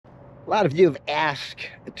lot of you have asked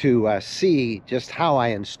to see just how I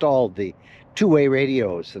installed the two-way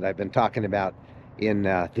radios that I've been talking about in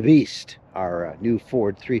the Beast, our new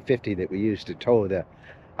Ford 350 that we use to tow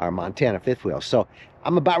our Montana fifth wheel. So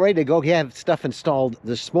I'm about ready to go have stuff installed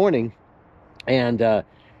this morning, and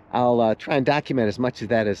I'll try and document as much of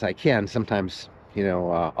that as I can. Sometimes, you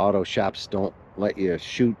know, auto shops don't let you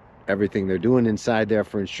shoot everything they're doing inside there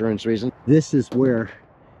for insurance reasons. This is where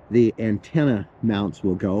the antenna mounts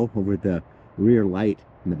will go, over the rear light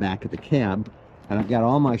in the back of the cab. And I've got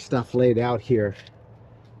all my stuff laid out here.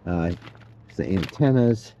 The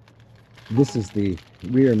antennas. This is the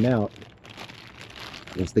rear mount.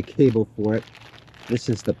 There's the cable for it. This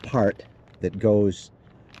is the part that goes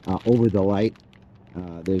over the light.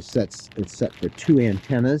 It's set for two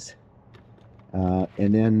antennas.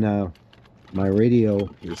 And then my radio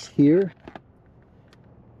is here.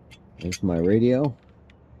 There's my radio.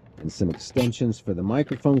 And some extensions for the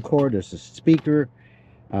microphone cord. There's a speaker.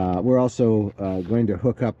 We're also going to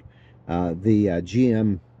hook up the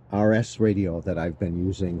GMRS radio that I've been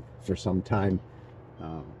using for some time.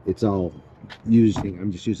 It's all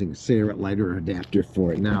I'm just using a cigarette lighter adapter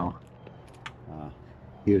for it now.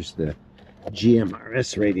 Here's the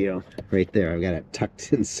GMRS radio right there. I've got it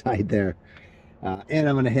tucked inside there. And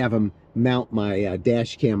I'm going to have them mount my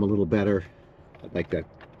dash cam a little better. I'd like to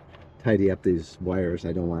tidy up these wires.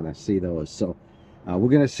 I don't want to see those. So we're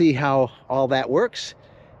going to see how all that works,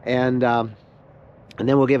 and then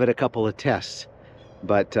we'll give it a couple of tests.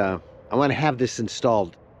 But I want to have this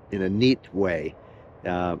installed in a neat way.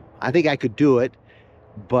 I think I could do it,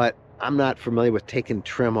 but I'm not familiar with taking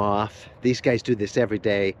trim off. These guys do this every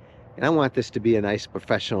day, and I want this to be a nice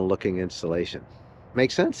professional looking installation. Make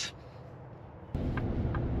sense?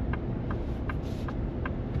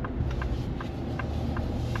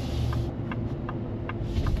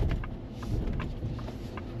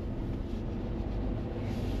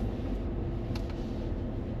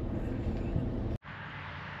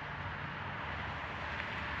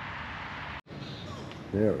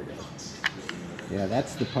 There we go. Yeah,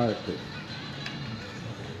 that's the part that...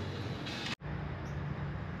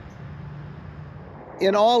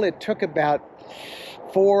 In all, it took about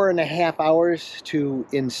 4.5 hours to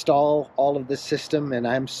install all of this system, and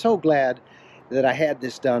I'm so glad that I had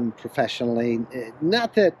this done professionally.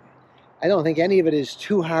 Not that I don't think any of it is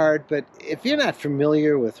too hard, but if you're not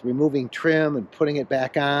familiar with removing trim and putting it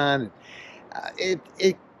back on, it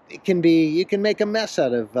can be, you can make a mess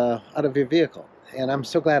out of your vehicle. And I'm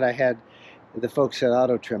so glad I had the folks at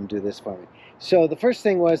Auto Trim do this for me. So the first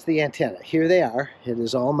thing was the antenna. Here they are. It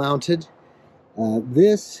is all mounted.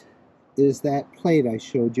 This is that plate I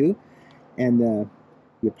showed you. And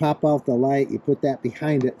you pop out the light, you put that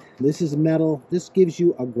behind it. This is metal. This gives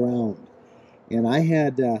you a ground. And I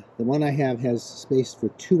had, the one I have has space for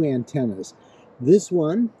two antennas. This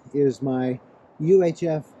one is my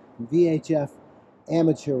UHF VHF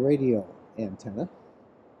amateur radio antenna.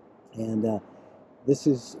 And this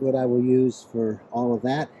is what I will use for all of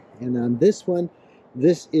that. And on this one,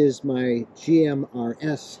 this is my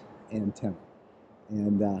GMRS antenna.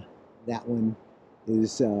 And that one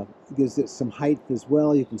is gives it some height as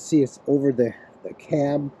well. You can see it's over the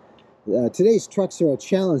cab. Today's trucks are a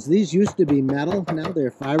challenge. These used to be metal. Now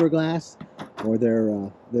they're fiberglass, or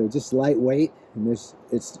they're just lightweight. And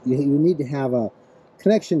you need to have a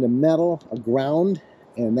connection to metal, a ground,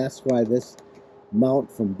 and that's why this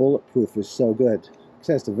mount from Bulletproof is so good.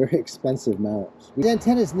 It's a very expensive mount. The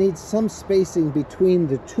antennas need some spacing between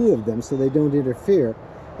the two of them so they don't interfere,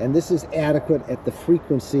 and this is adequate at the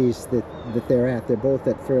frequencies that they're at. They're both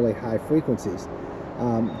at fairly high frequencies,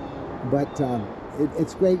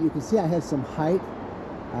 it's great. You can see I have some height,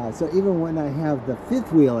 so even when I have the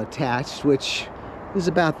fifth wheel attached, which is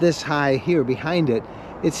about this high here behind it,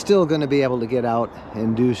 it's still going to be able to get out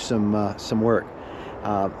and do some work.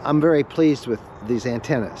 I'm very pleased with these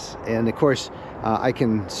antennas, and of course I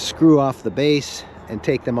can screw off the base and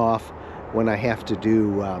take them off when I have to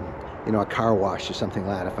do you know, a car wash or something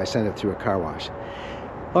like that, if I send it through a car wash.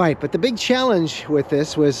 All right, but the big challenge with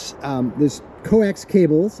this was there's coax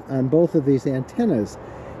cables on both of these antennas,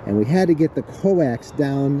 and we had to get the coax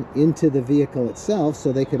down into the vehicle itself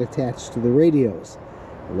so they could attach to the radios.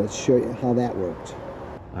 Let's show you how that worked.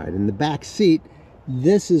 All right, in the back seat,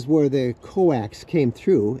 this is where the coax came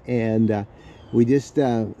through, and we just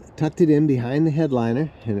tucked it in behind the headliner,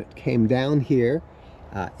 and it came down here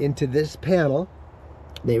into this panel.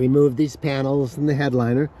 They removed these panels in the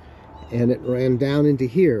headliner, and it ran down into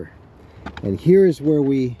here. And here's where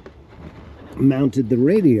we mounted the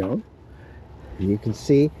radio. And you can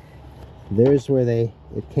see there's where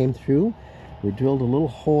it came through. We drilled a little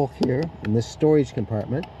hole here in this storage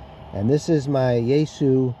compartment, And this is my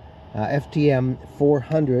Yaesu FTM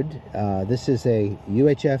 400. This is a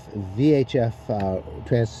UHF VHF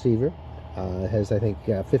transceiver. It has, I think,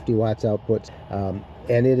 50 watts output.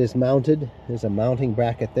 And it is mounted. There's a mounting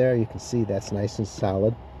bracket there. You can see that's nice and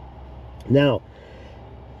solid. Now,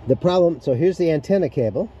 the problem, so here's the antenna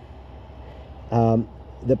cable.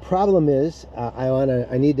 The problem is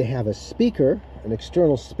I need to have a speaker, an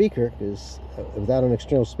external speaker, because without an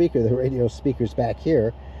external speaker, the radio speaker's back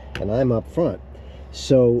here, and I'm up front.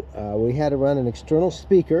 So we had to run an external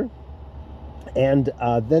speaker, and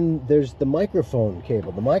then there's the microphone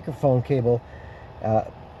cable. The microphone cable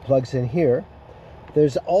plugs in here.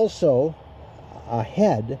 There's also a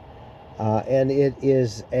head, and it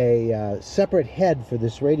is a separate head for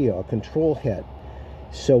this radio, a control head.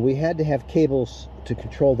 So we had to have cables to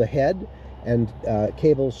control the head and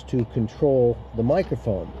cables to control the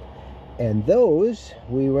microphone. And those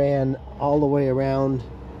we ran all the way around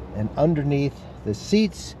and underneath the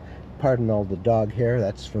seats, pardon all the dog hair,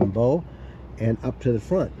 that's from Bo, and up to the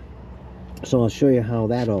front. So I'll show you how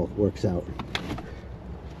that all works out.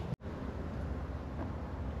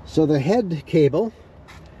 So the head cable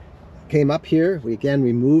came up here. We again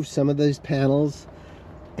removed some of these panels,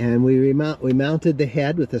 and we mounted the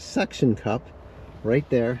head with a suction cup right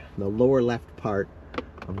there in the lower left part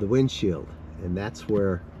of the windshield, and that's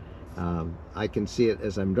where I can see it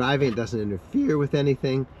as I'm driving. It doesn't interfere with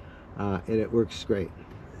anything, and it works great.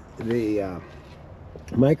 The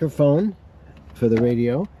microphone for the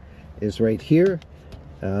radio is right here.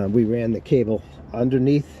 We ran the cable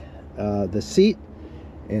underneath the seat,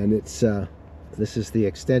 and it's this is the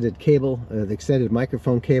extended cable, the extended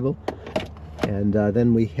microphone cable, and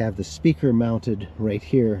then we have the speaker mounted right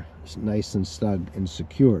here. It's nice and snug and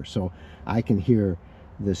secure, so I can hear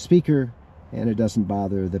the speaker and it doesn't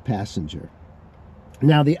bother the passenger.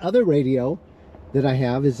 Now the other radio that I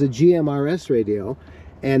have is a GMRS radio,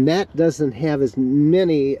 and that doesn't have as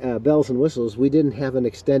many bells and whistles. We didn't have an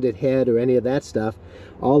extended head or any of that stuff.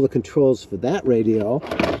 All the controls for that radio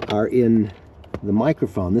are in the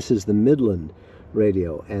microphone. This is the Midland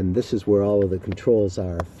radio, and this is where all of the controls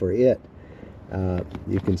are for it.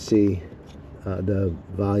 You can see the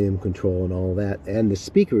volume control and all that, and the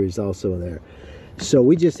speaker is also there. So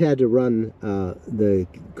we just had to run the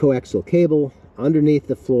coaxial cable underneath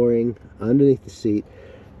the flooring, underneath the seat,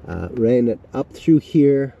 ran it up through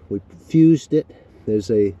here. We fused it.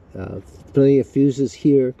 There's plenty of fuses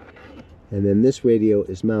here, and then this radio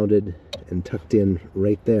is mounted and tucked in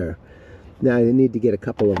right there. Now I need to get a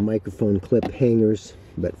couple of microphone clip hangers,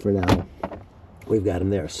 but for now we've got them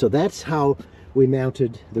there. So that's how we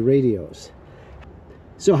mounted the radios.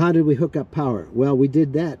 So how did we hook up power? Well, we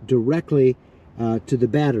did that directly to the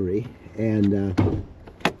battery, and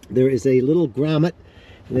there is a little grommet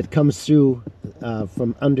that comes through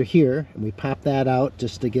from under here, and we pop that out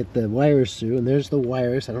just to get the wires through, and there's the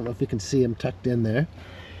wires. I don't know if you can see them tucked in there,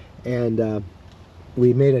 and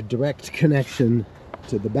we made a direct connection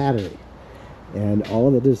to the battery, and all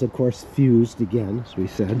of it is of course fused again, as we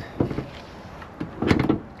said.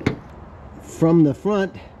 From the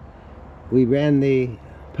front we ran the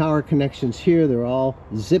power connections here. They're all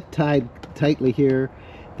zip tied tightly here.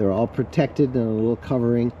 They're all protected in a little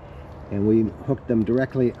covering, and we hooked them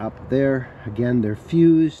directly up there. Again, they're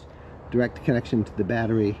fused, direct connection to the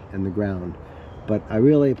battery and the ground. But I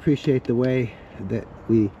really appreciate the way that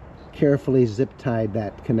we carefully zip tied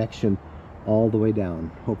that connection all the way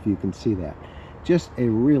down. Hope you can see that. Just a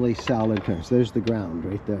really solid connection. There's the ground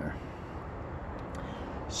right there.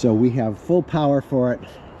 So we have full power for it,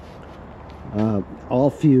 all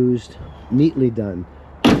fused, neatly done.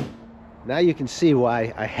 Now you can see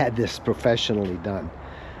why I had this professionally done.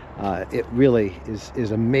 It really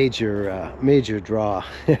is a major draw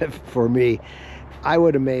for me. I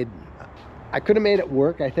could have made it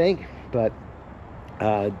work, I think, but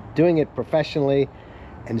doing it professionally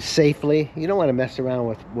and safely, you don't want to mess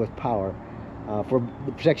around with power for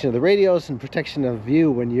the protection of the radios and protection of view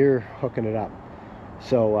when you're hooking it up.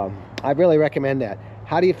 So I really recommend that.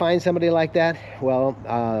 How do you find somebody like that?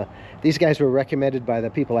 Well, these guys were recommended by the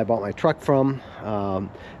people I bought my truck from.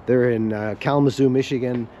 They're in Kalamazoo,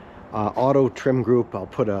 Michigan, Auto Trim Group. I'll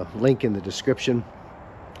put a link in the description.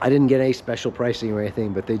 I didn't get any special pricing or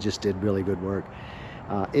anything, but they just did really good work.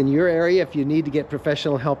 In your area, if you need to get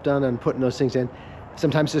professional help done on putting those things in,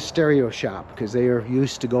 sometimes a stereo shop, because they are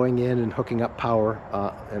used to going in and hooking up power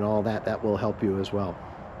and all that. That will help you as well.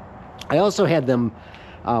 I also had them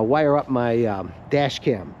wire up my dash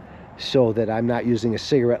cam so that I'm not using a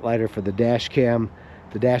cigarette lighter for the dash cam.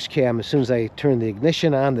 The dash cam, as soon as I turn the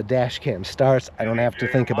ignition on, the dash cam starts. I don't have to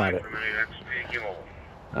think about it.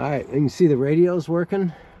 All right, you can see the radio's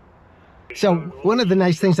working. So one of the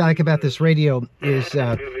nice things I like about this radio is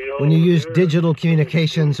when you use digital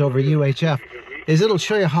communications over UHF, is it'll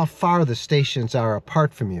show you how far the stations are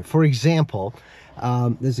apart from you. For example,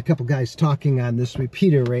 there's a couple guys talking on this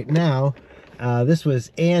repeater right now. This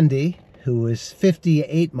was Andy, who was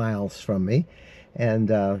 58 miles from me, and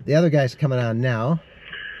the other guy's coming on now.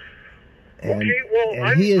 And, okay, well,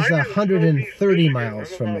 and he is I'm 130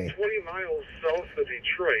 miles from me. 20 miles south of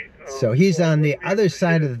Detroit. So he's on the other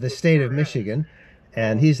side of the state of Michigan,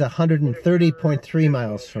 and he's 130.3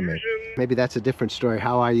 miles from me. Maybe that's a different story,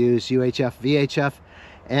 how I use UHF, VHF,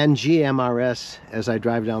 and GMRS as I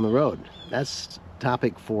drive down the road. That's a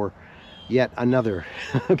topic for yet another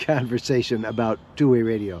conversation about two-way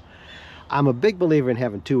radio. I'm a big believer in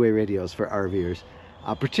having two-way radios for RVers.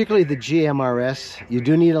 Particularly the GMRS. You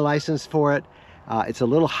do need a license for it. It's a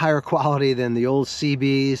little higher quality than the old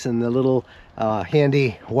CBs and the little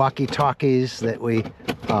handy walkie-talkies that we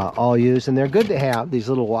all use, and they're good to have, these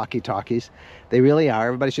little walkie-talkies. They really are.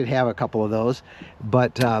 Everybody should have a couple of those,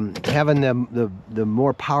 but having the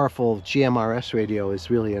more powerful GMRS radio is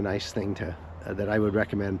really a nice thing to that I would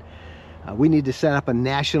recommend. We need to set up a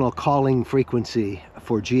national calling frequency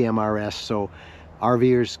for GMRS so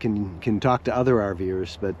RVers can talk to other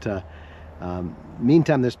RVers, but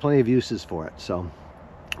meantime, there's plenty of uses for it. So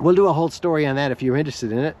we'll do a whole story on that if you're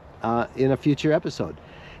interested in it in a future episode.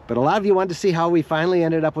 But a lot of you wanted to see how we finally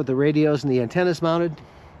ended up with the radios and the antennas mounted,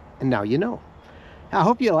 and now you know. I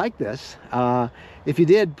hope you like this. If you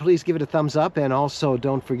did, please give it a thumbs up, and also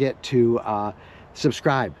don't forget to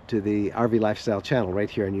subscribe to the RV Lifestyle channel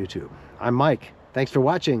right here on YouTube. I'm Mike. Thanks for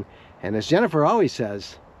watching, and as Jennifer always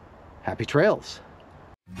says, happy trails.